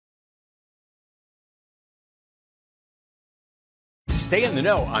Stay in the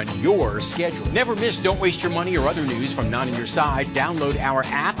know on your schedule. Never miss Don't Waste Your Money or other news from Nine on Your Side. Download our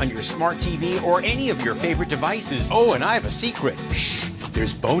app on your smart TV or any of your favorite devices. Oh, and I have a secret. Shh,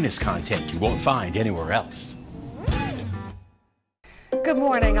 there's bonus content you won't find anywhere else. Good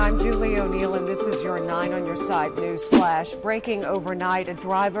morning, I'm Julie O'Neill and this is your 9 on Your Side news flash. Breaking overnight, a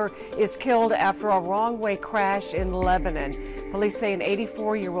driver is killed after a wrong-way crash in Lebanon. Police say an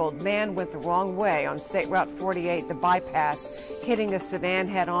 84-year-old man went the wrong way on State Route 48, the bypass, hitting a sedan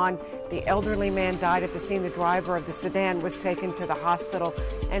head-on. The elderly man died at the scene. The driver of the sedan was taken to the hospital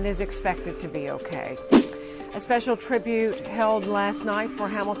and is expected to be okay. A special tribute held last night for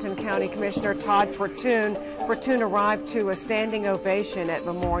Hamilton County Commissioner Todd Pertune. Pertune arrived to a standing ovation at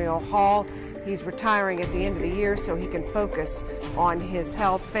Memorial Hall. He's retiring at the end of the year so he can focus on his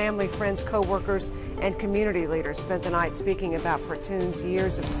health. Family, friends, co-workers, and community leaders spent the night speaking about Pertune's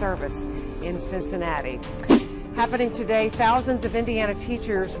years of service in Cincinnati. Happening today, thousands of Indiana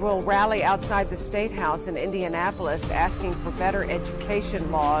teachers will rally outside the State House in Indianapolis asking for better education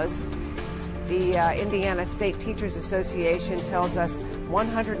laws. The Indiana State Teachers Association tells us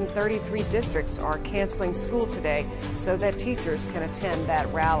 133 districts are canceling school today so that teachers can attend that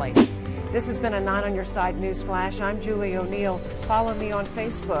rally. This has been a 9 on Your Side news flash. I'm Julie O'Neill. Follow me on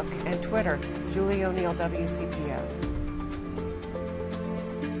Facebook and Twitter, Julie O'Neill WCPO.